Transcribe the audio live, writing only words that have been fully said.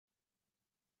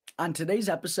On today's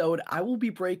episode, I will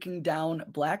be breaking down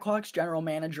Blackhawks general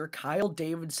manager Kyle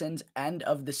Davidson's end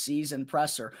of the season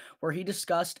presser, where he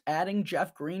discussed adding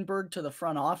Jeff Greenberg to the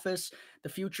front office, the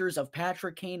futures of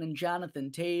Patrick Kane and Jonathan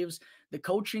Toews, the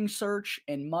coaching search,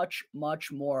 and much,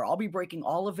 much more. I'll be breaking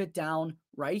all of it down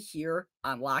right here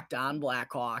on Locked On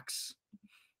Blackhawks.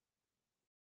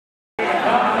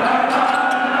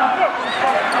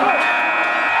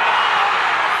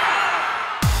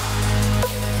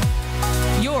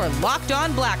 You're Locked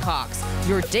On Blackhawks,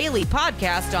 your daily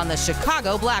podcast on the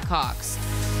Chicago Blackhawks.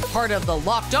 Part of the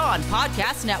Locked On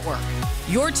Podcast Network,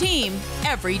 your team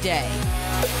every day.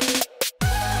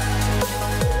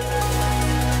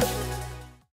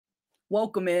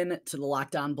 Welcome in to the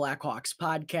Locked On Blackhawks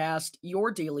podcast,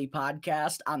 your daily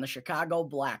podcast on the Chicago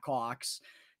Blackhawks.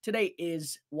 Today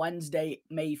is Wednesday,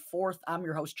 May 4th. I'm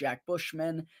your host, Jack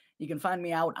Bushman. You can find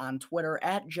me out on Twitter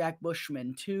at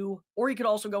JackBushman2, or you could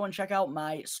also go and check out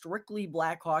my Strictly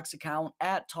Blackhawks account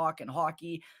at Talkin'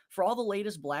 Hockey for all the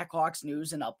latest Blackhawks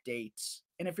news and updates.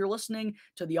 And if you're listening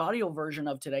to the audio version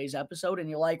of today's episode and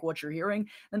you like what you're hearing,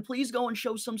 then please go and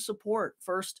show some support.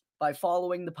 First, by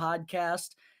following the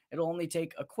podcast. It'll only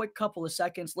take a quick couple of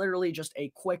seconds. Literally just a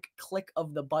quick click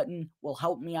of the button will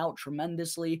help me out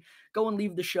tremendously. Go and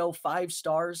leave the show 5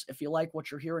 stars if you like what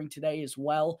you're hearing today as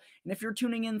well. And if you're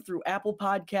tuning in through Apple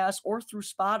Podcasts or through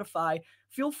Spotify,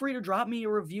 feel free to drop me a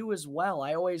review as well.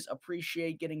 I always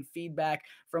appreciate getting feedback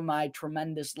from my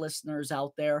tremendous listeners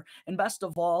out there. And best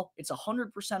of all, it's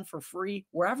 100% for free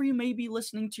wherever you may be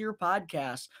listening to your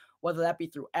podcast, whether that be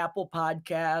through Apple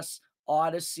Podcasts,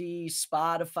 Odyssey,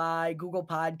 Spotify, Google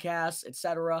Podcasts,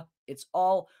 etc. It's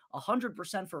all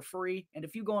 100% for free. And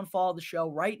if you go and follow the show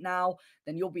right now,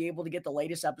 then you'll be able to get the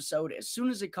latest episode as soon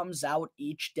as it comes out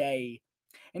each day.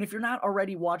 And if you're not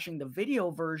already watching the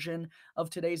video version of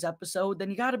today's episode, then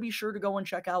you got to be sure to go and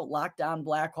check out Locked On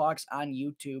Blackhawks on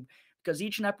YouTube, because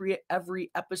each and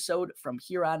every episode from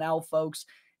here on out, folks,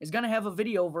 is going to have a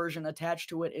video version attached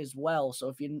to it as well.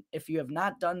 So if you have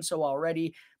not done so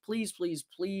already, please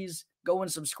go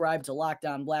and subscribe to Locked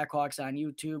On Blackhawks on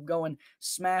YouTube. Go and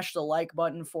smash the like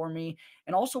button for me.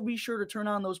 And also be sure to turn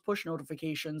on those push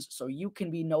notifications so you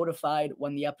can be notified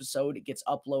when the episode gets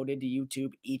uploaded to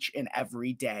YouTube each and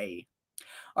every day.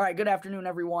 All right, good afternoon,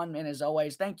 everyone. And as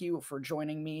always, thank you for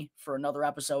joining me for another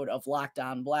episode of Locked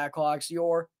On Blackhawks,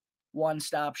 your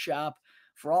one-stop shop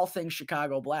for all things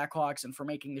Chicago Blackhawks, and for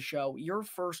making the show your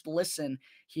first listen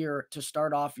here to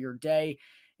start off your day.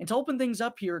 And to open things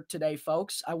up here today,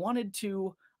 folks, I wanted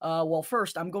to,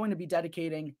 first, I'm going to be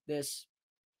dedicating this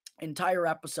entire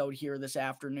episode here this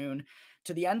afternoon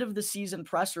to the end of the season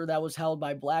presser that was held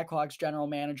by Blackhawks general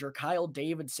manager Kyle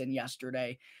Davidson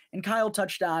yesterday. And Kyle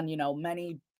touched on,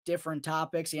 many different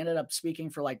topics. He ended up speaking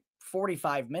for like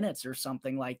 45 minutes or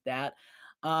something like that.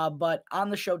 But on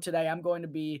the show today, I'm going to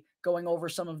be going over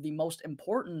some of the most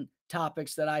important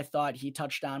topics that I thought he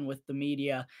touched on with the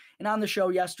media. And on the show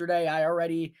yesterday, I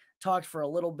already talked for a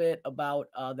little bit about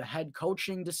the head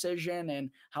coaching decision and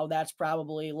how that's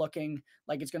probably looking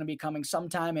like it's going to be coming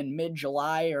sometime in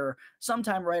mid-July or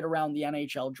sometime right around the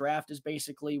NHL draft, is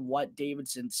basically what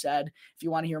Davidson said. If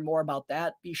you want to hear more about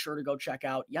that, be sure to go check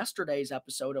out yesterday's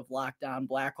episode of Locked On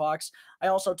Blackhawks. I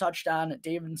also touched on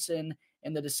Davidson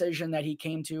and the decision that he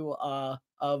came to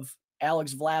of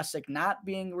Alex Vlasic not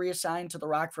being reassigned to the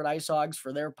Rockford IceHogs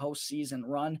for their postseason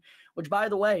run, which, by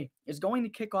the way, is going to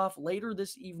kick off later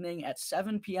this evening at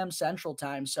 7 p.m. Central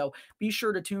Time. So be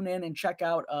sure to tune in and check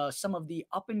out some of the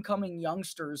up-and-coming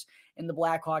youngsters in the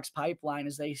Blackhawks pipeline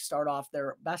as they start off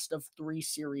their best-of-3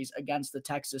 series against the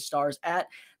Texas Stars at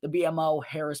the BMO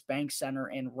Harris Bank Center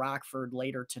in Rockford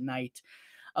later tonight.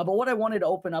 But what I wanted to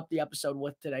open up the episode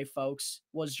with today, folks,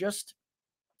 was just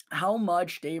how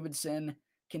much Davidson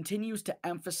continues to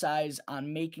emphasize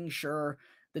on making sure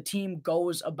the team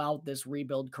goes about this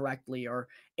rebuild correctly or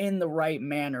in the right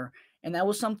manner. And that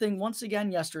was something, once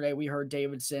again, yesterday we heard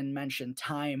Davidson mention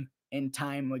time and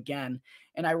time again.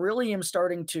 And I really am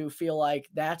starting to feel like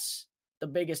that's the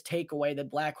biggest takeaway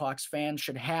that Blackhawks fans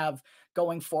should have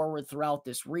going forward throughout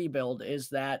this rebuild, is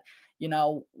that,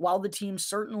 while the team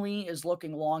certainly is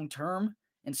looking long-term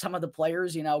and some of the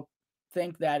players,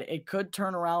 think that it could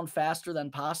turn around faster than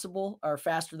possible, or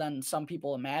faster than some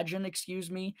people imagine,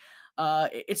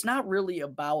 it's not really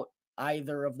about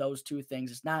either of those two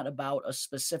things. It's not about a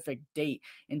specific date.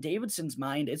 In Davidson's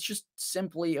mind, it's just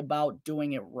simply about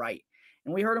doing it right.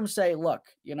 And we heard him say, look,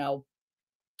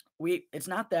 it's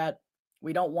not that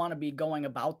we don't want to be going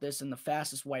about this in the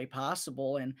fastest way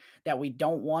possible and that we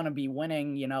don't want to be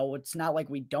winning. It's not like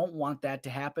we don't want that to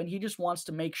happen. He just wants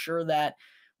to make sure that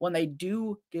when they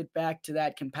do get back to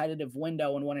that competitive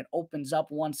window and when it opens up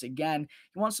once again,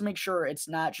 he wants to make sure it's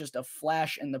not just a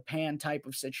flash in the pan type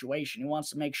of situation. He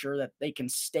wants to make sure that they can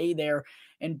stay there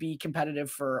and be competitive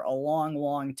for a long,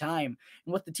 long time.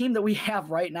 And with the team that we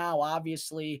have right now,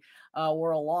 obviously,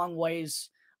 we're a long ways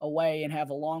away and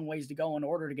have a long ways to go in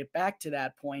order to get back to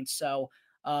that point. So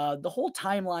the whole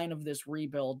timeline of this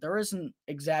rebuild, there isn't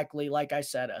exactly, like I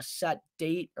said, a set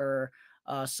date or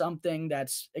something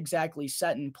that's exactly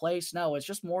set in place. No, it's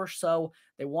just more so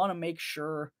they want to make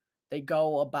sure they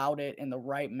go about it in the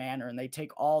right manner and they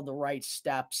take all the right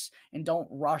steps and don't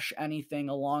rush anything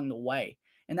along the way.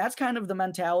 And that's kind of the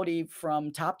mentality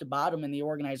from top to bottom in the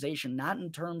organization, not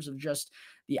in terms of just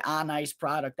the on ice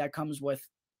product that comes with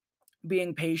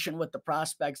being patient with the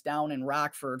prospects down in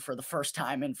Rockford for the first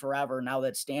time in forever. Now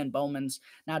that Stan Bowman's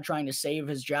not trying to save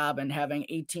his job and having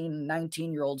 18,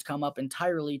 19-year-olds come up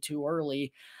entirely too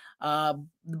early.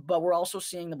 But we're also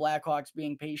seeing the Blackhawks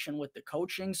being patient with the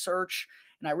coaching search.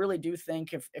 And I really do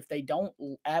think if they don't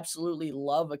absolutely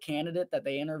love a candidate that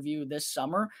they interview this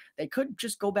summer, they could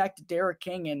just go back to Derek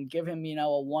King and give him, a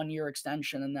 1-year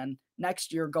extension. And then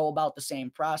next year, go about the same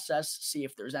process, see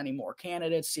if there's any more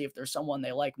candidates, see if there's someone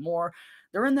they like more.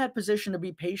 They're in that position to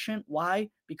be patient. Why?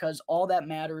 Because all that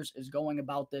matters is going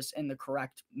about this in the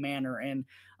correct manner and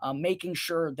making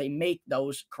sure they make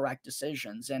those correct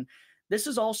decisions. And this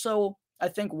is also, I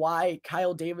think, why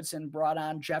Kyle Davidson brought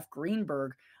on Jeff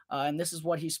Greenberg. And this is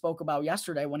what he spoke about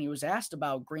yesterday when he was asked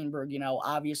about Greenberg,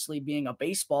 obviously being a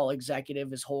baseball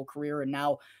executive his whole career and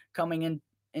now coming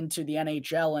into the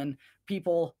NHL. And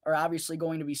people are obviously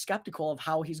going to be skeptical of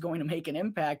how he's going to make an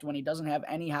impact when he doesn't have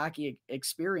any hockey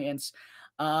experience.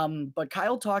 But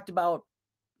Kyle talked about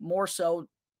more so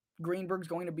Greenberg's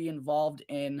going to be involved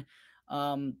in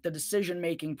the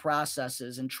decision-making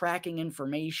processes and tracking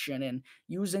information and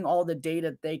using all the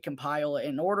data they compile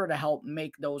in order to help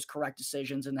make those correct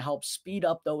decisions and to help speed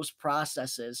up those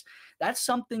processes. That's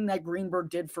something that Greenberg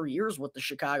did for years with the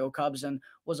Chicago Cubs and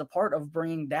was a part of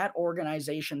bringing that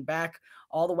organization back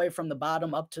all the way from the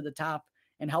bottom up to the top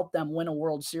and help them win a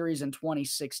World Series in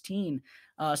 2016.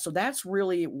 So that's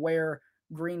really where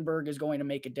Greenberg is going to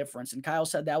make a difference. And Kyle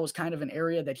said that was kind of an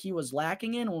area that he was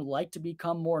lacking in and would like to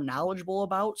become more knowledgeable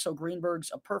about. So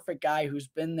Greenberg's a perfect guy who's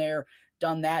been there,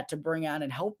 done that to bring on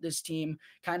and help this team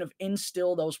kind of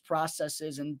instill those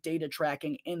processes and data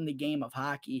tracking in the game of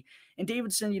hockey. And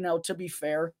Davidson, to be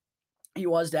fair, he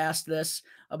was asked this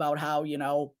about how,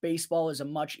 baseball is a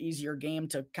much easier game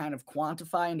to kind of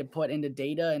quantify and to put into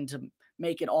data and to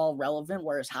make it all relevant,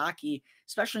 whereas hockey,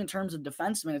 especially in terms of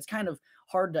defensemen, it's kind of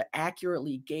hard to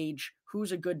accurately gauge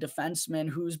who's a good defenseman,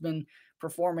 who's been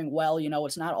performing well.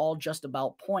 It's not all just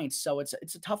about points, so it's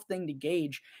a tough thing to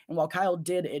gauge. And while Kyle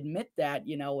did admit that,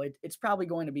 it's probably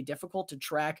going to be difficult to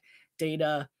track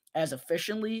data as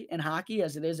efficiently in hockey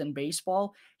as it is in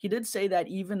baseball, he did say that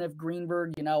even if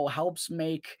Greenberg, helps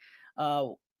make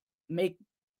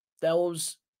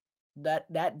those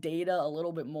that data a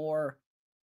little bit more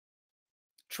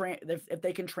if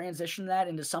they can transition that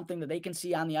into something that they can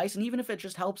see on the ice, and even if it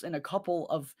just helps in a couple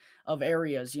of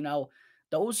areas,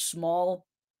 those small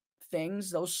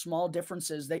things, those small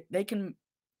differences, they can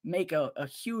make a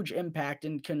huge impact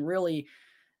and can really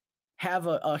have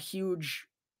a huge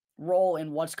role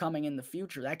in what's coming in the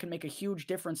future. That can make a huge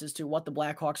difference as to what the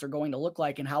Blackhawks are going to look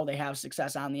like and how they have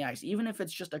success on the ice, even if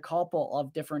it's just a couple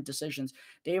of different decisions.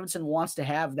 Davidson wants to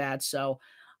have that. So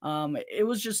it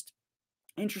was just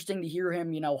interesting to hear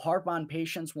him, harp on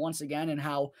patience once again and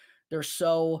how they're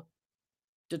so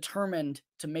determined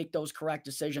to make those correct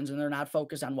decisions and they're not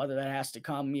focused on whether that has to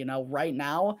come, right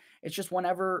now. It's just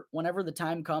whenever the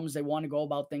time comes, they want to go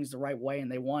about things the right way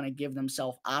and they want to give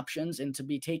themselves options and to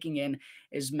be taking in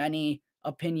as many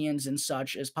opinions and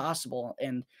such as possible.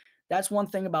 And that's one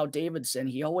thing about Davidson.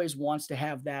 He always wants to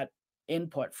have that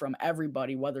input from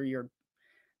everybody, whether you're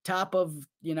top of,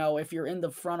 if you're in the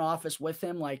front office with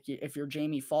him, like if you're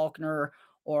Jamie Faulkner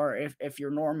or if you're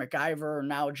Norm McIver or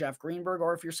now Jeff Greenberg,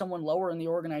 or if you're someone lower in the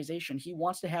organization, he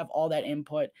wants to have all that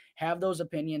input, have those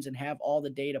opinions, and have all the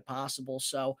data possible.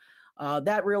 So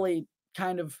that really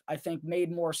kind of, I think,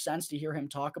 made more sense to hear him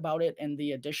talk about it and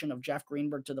the addition of Jeff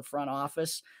Greenberg to the front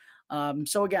office.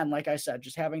 So again, like I said,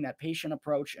 just having that patient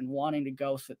approach and wanting to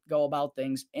go about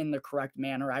things in the correct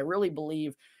manner. I really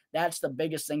believe that's the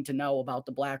biggest thing to know about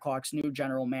the Blackhawks' new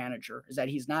general manager, is that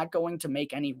he's not going to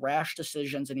make any rash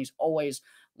decisions and he's always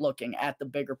looking at the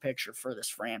bigger picture for this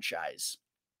franchise.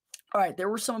 All right, there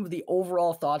were some of the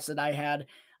overall thoughts that I had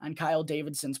on Kyle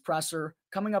Davidson's presser.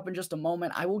 Coming up in just a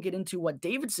moment, I will get into what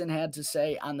Davidson had to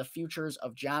say on the futures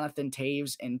of Jonathan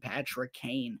Toews and Patrick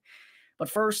Kane. But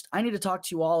first, I need to talk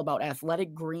to you all about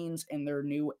Athletic Greens and their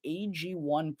new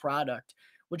AG1 product.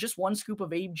 With just one scoop of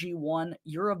AG1,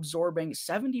 you're absorbing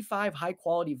 75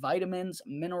 high-quality vitamins,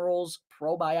 minerals,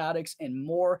 probiotics, and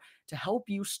more to help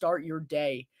you start your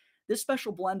day. This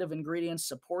special blend of ingredients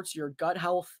supports your gut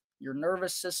health, your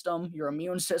nervous system, your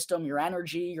immune system, your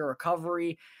energy, your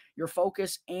recovery, your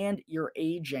focus, and your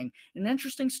aging. An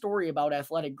interesting story about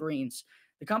Athletic Greens.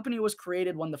 The company was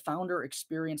created when the founder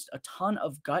experienced a ton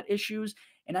of gut issues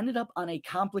and ended up on a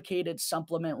complicated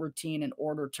supplement routine in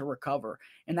order to recover.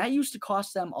 And that used to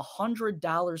cost them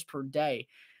 $100 per day.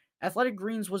 Athletic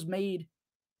Greens was made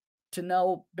to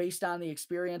know, based on the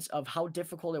experience, of how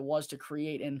difficult it was to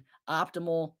create an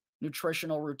optimal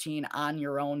nutritional routine on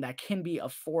your own that can be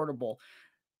affordable.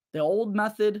 The old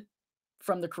method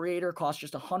from the creator cost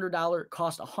just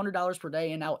 $100 per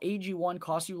day, and now AG1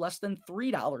 costs you less than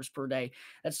 $3 per day.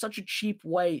 That's such a cheap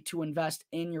way to invest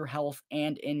in your health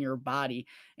and in your body.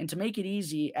 And to make it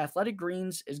easy, Athletic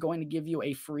Greens is going to give you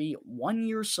a free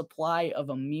 1-year supply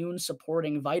of immune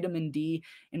supporting vitamin D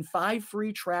and 5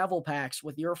 free travel packs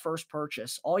with your first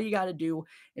purchase. All you got to do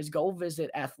is go visit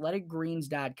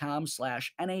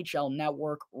athleticgreens.com/NHL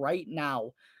network right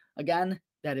now. Again,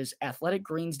 that is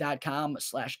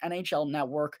athleticgreens.com/NHL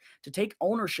network to take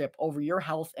ownership over your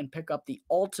health and pick up the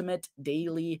ultimate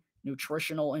daily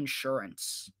nutritional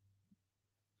insurance.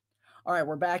 All right,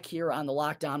 we're back here on the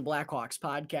Locked On Blackhawks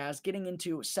podcast, getting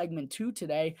into segment 2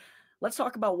 today. Let's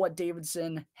talk about what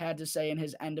Davidson had to say in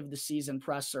his end of the season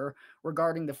presser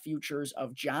regarding the futures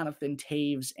of Jonathan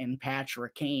Toews and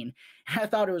Patrick Kane. I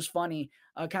thought it was funny,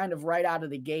 kind of right out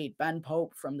of the gate. Ben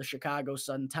Pope from the Chicago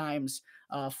Sun-Times,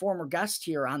 former guest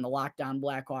here on the Locked On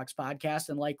Blackhawks podcast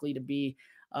and likely to be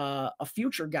a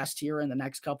future guest here in the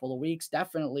next couple of weeks.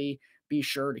 Definitely be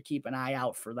sure to keep an eye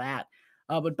out for that.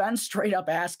 But Ben straight up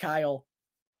asked Kyle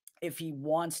if he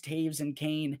wants Toews and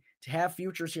Kane to have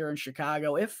futures here in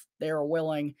Chicago, if they are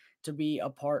willing to be a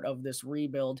part of this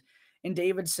rebuild. And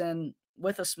Davidson,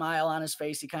 with a smile on his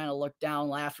face, he kind of looked down,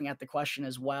 laughing at the question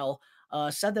as well,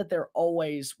 said that there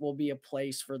always will be a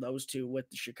place for those two with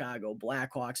the Chicago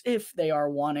Blackhawks if they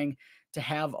are wanting to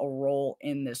have a role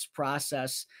in this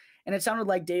process. And it sounded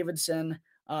like Davidson,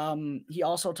 he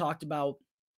also talked about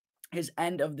his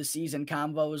end of the season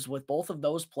convos with both of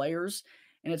those players.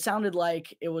 And it sounded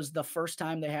like it was the first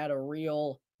time they had a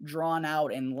real drawn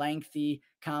out and lengthy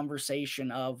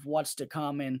conversation of what's to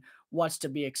come and what's to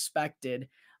be expected.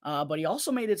 But he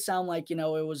also made it sound like, it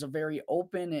was a very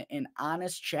open and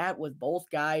honest chat with both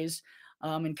guys,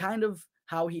 and kind of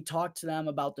how he talked to them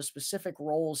about the specific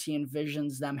roles he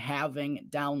envisions them having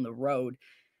down the road.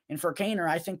 And for Kaner,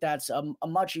 I think that's a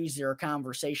much easier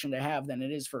conversation to have than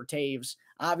it is for Toews.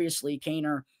 Obviously,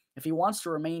 Kaner, if he wants to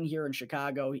remain here in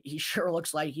Chicago, he sure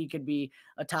looks like he could be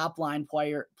a top-line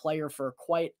player for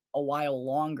quite a while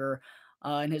longer.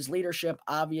 And his leadership,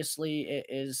 obviously,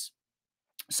 is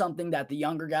something that the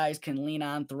younger guys can lean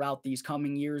on throughout these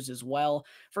coming years as well.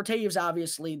 For Toews,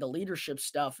 obviously, the leadership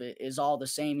stuff is all the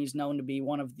same. He's known to be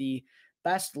one of the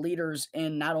best leaders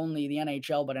in not only the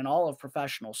NHL, but in all of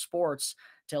professional sports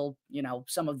till,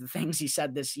 some of the things he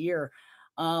said this year.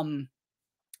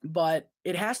 But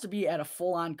it has to be at a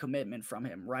full-on commitment from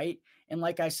him, right? And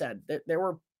like I said, there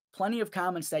were plenty of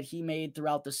comments that he made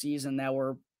throughout the season that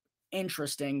were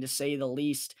interesting, to say the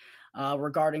least,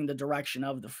 regarding the direction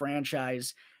of the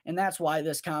franchise. And that's why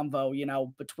this convo,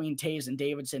 between Toews and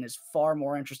Davidson is far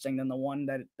more interesting than the one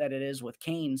that it is with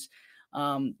Kane's,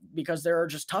 because there are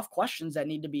just tough questions that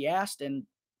need to be asked and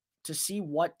to see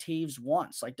what Toews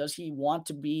wants. Like, does he want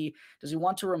to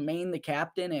remain the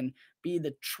captain and be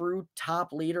the true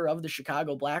top leader of the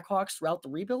Chicago Blackhawks throughout the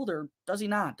rebuild, or does he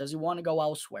not? Does he want to go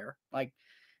elsewhere? Like,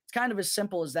 it's kind of as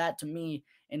simple as that to me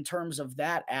in terms of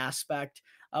that aspect.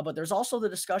 But there's also the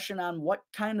discussion on what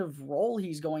kind of role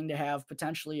he's going to have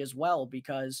potentially as well,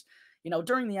 because,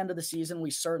 during the end of the season, we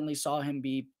certainly saw him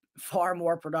be far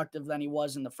more productive than he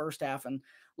was in the first half and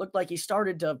looked like he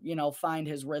started to, find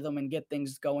his rhythm and get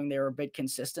things going there a bit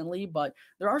consistently. But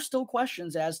there are still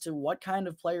questions as to what kind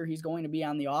of player he's going to be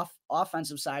on the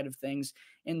offensive side of things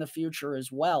in the future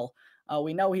as well.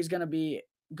 We know he's going to be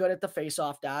good at the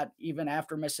faceoff dot. Even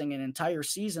after missing an entire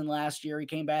season last year, he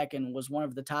came back and was one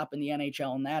of the top in the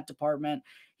NHL in that department.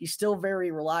 He's still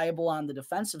very reliable on the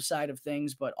defensive side of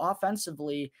things, but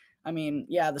offensively,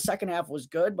 the second half was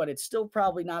good, but it's still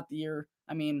probably not the year.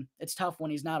 It's tough when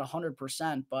he's not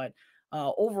 100%, but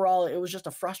overall, it was just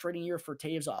a frustrating year for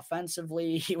Toews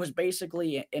offensively. He was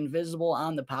basically invisible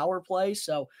on the power play.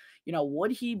 So,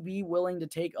 would he be willing to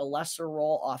take a lesser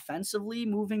role offensively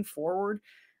moving forward?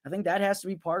 I think that has to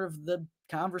be part of the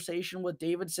conversation with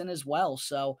Davidson as well.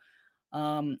 So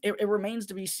It remains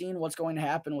to be seen what's going to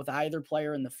happen with either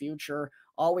player in the future.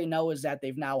 All we know is that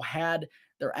they've now had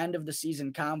their end of the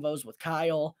season convos with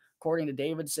Kyle. According to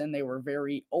Davidson, they were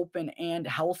very open and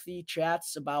healthy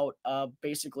chats about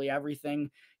basically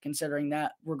everything, considering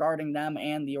that regarding them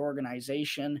and the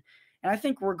organization. And I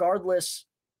think regardless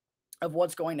of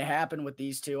what's going to happen with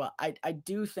these two, I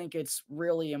do think it's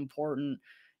really important,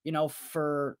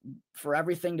 for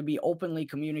everything to be openly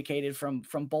communicated from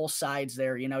both sides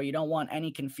there. You don't want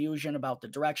any confusion about the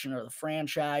direction of the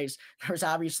franchise. There's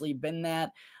obviously been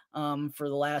that for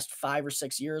the last 5 or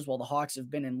 6 years while the Hawks have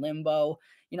been in limbo.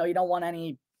 You don't want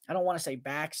any, I don't want to say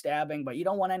backstabbing, but you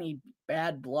don't want any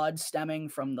bad blood stemming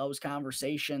from those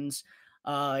conversations.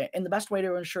 And the best way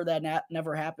to ensure that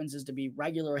never happens is to be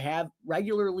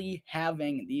regularly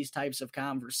having these types of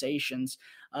conversations,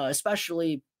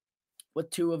 especially with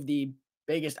two of the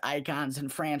biggest icons in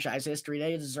franchise history.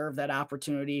 They deserve that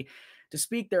opportunity to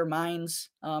speak their minds,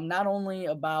 not only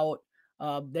about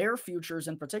their futures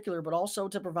in particular, but also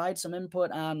to provide some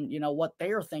input on, what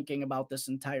they are thinking about this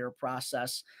entire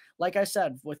process. Like I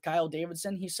said, with Kyle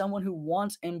Davidson, he's someone who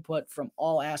wants input from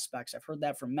all aspects. I've heard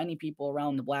that from many people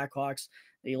around the Blackhawks.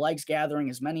 That he likes gathering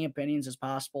as many opinions as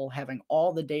possible, having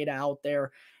all the data out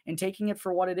there and taking it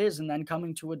for what it is and then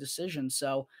coming to a decision.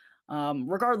 So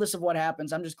regardless of what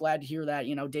happens, I'm just glad to hear that,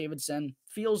 Davidson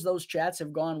feels those chats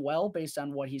have gone well based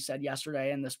on what he said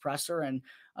yesterday in this presser, and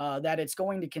that it's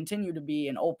going to continue to be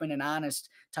an open and honest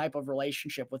type of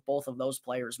relationship with both of those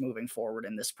players moving forward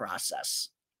in this process.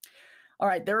 All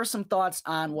right, there are some thoughts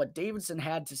on what Davidson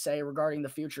had to say regarding the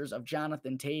futures of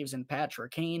Jonathan Toews and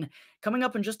Patrick Kane. Coming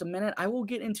up in just a minute, I will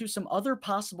get into some other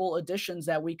possible additions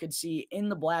that we could see in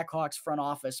the Blackhawks front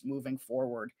office moving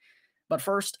forward. But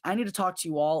first, I need to talk to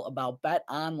you all about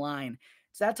BetOnline.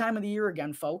 It's that time of the year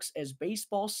again, folks, as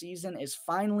baseball season is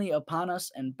finally upon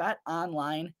us, and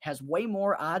BetOnline has way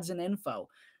more odds and info,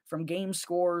 from game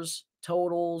scores,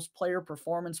 totals, player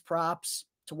performance props,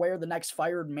 to where the next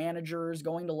fired manager is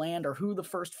going to land or who the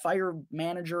first fired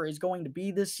manager is going to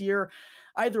be this year.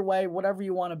 Either way, whatever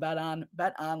you want to bet on,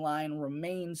 BetOnline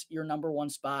remains your number one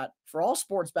spot for all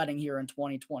sports betting here in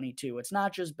 2022. It's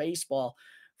not just baseball.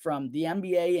 From the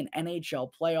NBA and NHL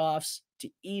playoffs to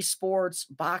esports,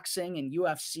 boxing, and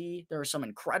UFC, there are some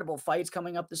incredible fights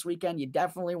coming up this weekend. You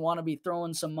definitely want to be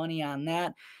throwing some money on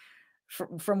that.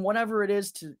 From whatever it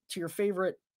is to your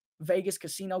favorite Vegas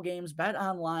casino games,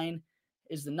 BetOnline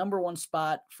is the number one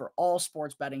spot for all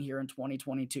sports betting here in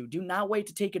 2022. Do not wait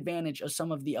to take advantage of some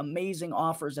of the amazing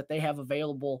offers that they have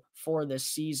available for this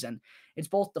season. It's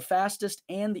both the fastest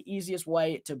and the easiest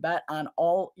way to bet on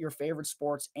all your favorite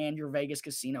sports and your Vegas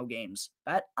casino games.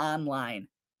 BetOnline,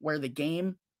 where the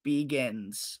game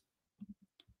begins.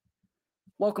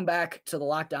 Welcome back to the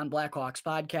Locked On Blackhawks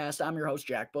podcast. I'm your host,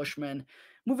 Jack Bushman.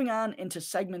 Moving on into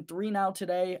segment 3 now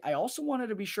today, I also wanted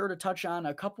to be sure to touch on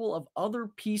a couple of other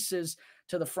pieces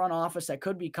to the front office that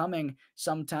could be coming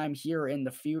sometime here in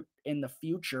the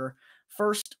future.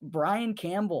 First, Brian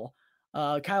Campbell.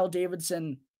 Kyle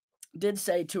Davidson did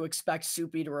say to expect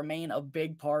Soupy to remain a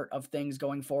big part of things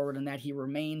going forward and that he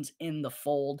remains in the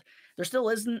fold. There still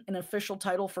isn't an official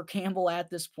title for Campbell at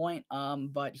this point,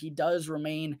 but he does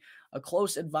remain a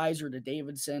close advisor to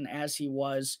Davidson, as he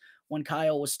was when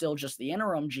Kyle was still just the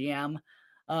interim GM.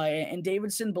 And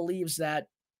Davidson believes that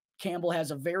Campbell has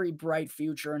a very bright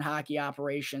future in hockey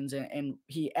operations, and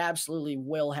he absolutely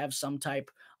will have some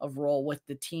type of role with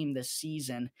the team this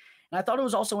season. And I thought it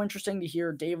was also interesting to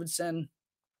hear Davidson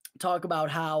talk about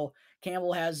how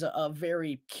Campbell has a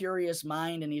very curious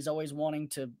mind, and he's always wanting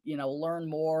to, learn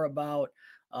more about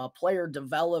player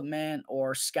development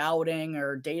or scouting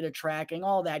or data tracking,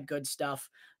 all that good stuff.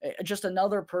 Just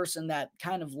another person that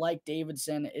kind of like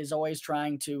Davidson is always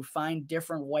trying to find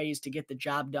different ways to get the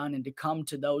job done and to come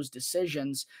to those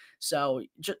decisions. So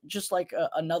just like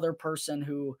another person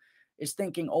who is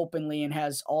thinking openly and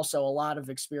has also a lot of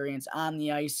experience on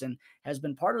the ice and has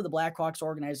been part of the Blackhawks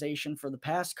organization for the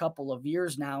past couple of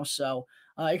years now. So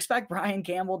expect Brian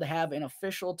Campbell to have an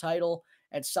official title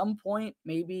at some point,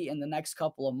 maybe in the next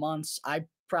couple of months. I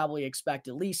probably expect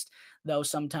at least, though,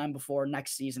 sometime before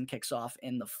next season kicks off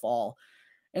in the fall.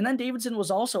 And then Davidson was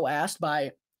also asked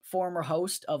by former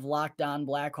host of Locked On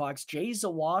Blackhawks, Jay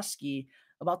Zawaski,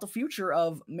 about the future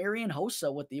of Marian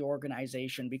Hossa with the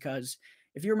organization, because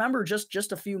if you remember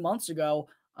just a few months ago,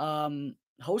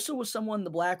 Hossa was someone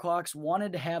the Blackhawks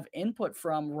wanted to have input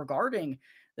from regarding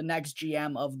the next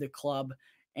GM of the club.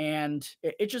 And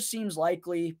it just seems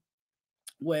likely,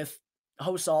 with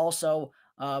Hossa also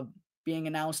being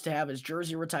announced to have his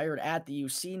jersey retired at the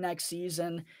UC next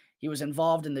season, He was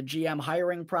involved in the GM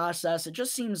hiring process. It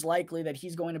just seems likely that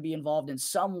he's going to be involved in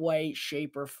some way,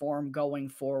 shape, or form going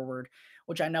forward,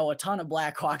 which I know a ton of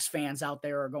Blackhawks fans out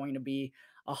there are going to be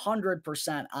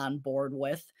 100% on board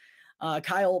with.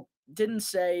 Kyle didn't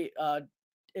say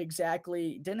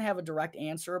exactly, didn't have a direct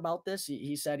answer about this.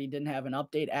 He said he didn't have an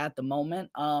update at the moment,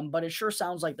 but it sure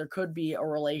sounds like there could be a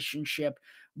relationship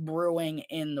brewing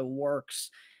in the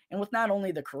works. And with not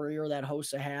only the career that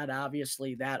Hossa had,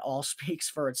 obviously that all speaks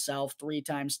for itself.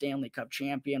 3-time Stanley Cup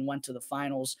champion, went to the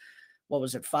finals,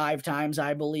 5 times,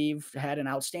 I believe, had an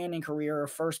outstanding career,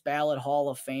 first ballot Hall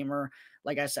of Famer.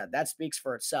 Like I said, that speaks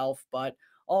for itself, but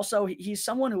also he's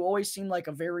someone who always seemed like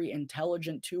a very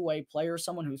intelligent two-way player,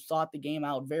 someone who thought the game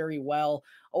out very well,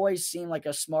 always seemed like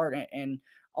a smart and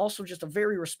also just a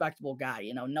very respectable guy.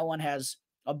 You know, no one has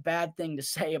a bad thing to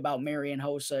say about Marian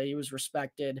Hossa. He was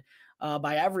respected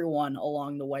by everyone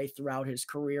along the way throughout his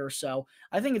career. So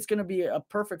I think it's going to be a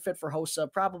perfect fit for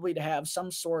Hossa, probably to have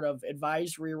some sort of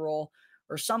advisory role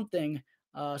or something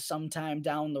sometime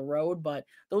down the road. But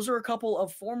those are a couple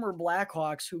of former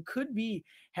Blackhawks who could be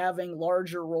having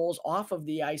larger roles off of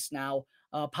the ice now,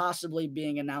 possibly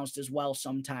being announced as well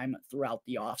sometime throughout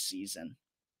the offseason.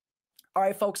 All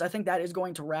right, folks, I think that is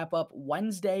going to wrap up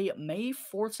Wednesday, May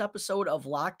 4th episode of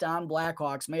Locked On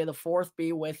Blackhawks. May the 4th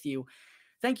be with you.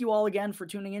 Thank you all again for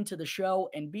tuning into the show,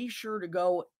 and be sure to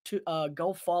go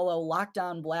follow Locked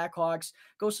On Blackhawks.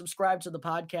 Go subscribe to the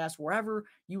podcast wherever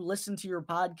you listen to your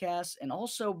podcasts, and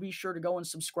also be sure to go and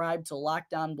subscribe to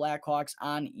Locked On Blackhawks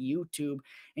on YouTube,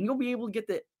 and you'll be able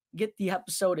to get the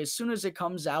episode as soon as it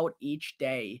comes out each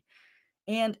day.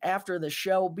 And after the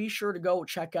show, be sure to go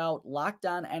check out Locked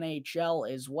On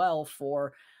NHL as well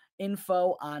for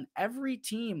info on every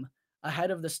team ahead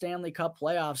of the Stanley Cup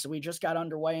playoffs that we just got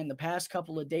underway in the past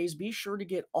couple of days. Be sure to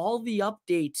get all the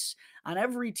updates on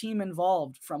every team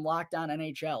involved from Locked On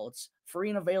NHL. It's free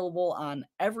and available on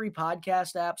every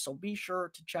podcast app, so be sure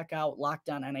to check out Locked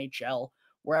On NHL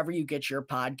wherever you get your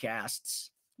podcasts.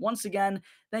 Once again,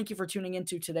 thank you for tuning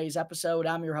into today's episode.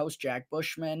 I'm your host, Jack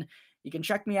Bushman. You can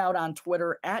check me out on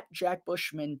Twitter at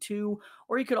JackBushman2,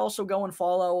 or you could also go and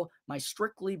follow my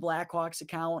Strictly Blackhawks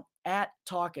account at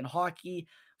Talkin' Hockey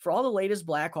for all the latest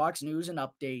Blackhawks news and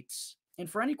updates. And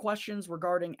for any questions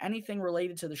regarding anything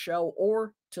related to the show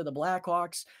or to the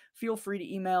Blackhawks, feel free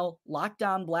to email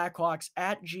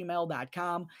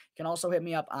lockedonblackhawks@gmail.com. You can also hit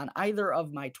me up on either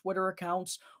of my Twitter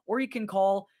accounts, or you can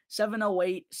call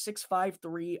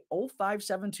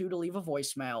 708-653-0572 to leave a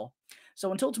voicemail.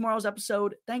 So until tomorrow's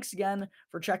episode, thanks again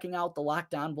for checking out the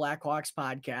Locked On Blackhawks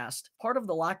podcast, part of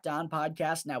the Locked On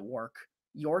Podcast Network,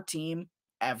 your team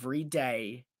every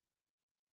day.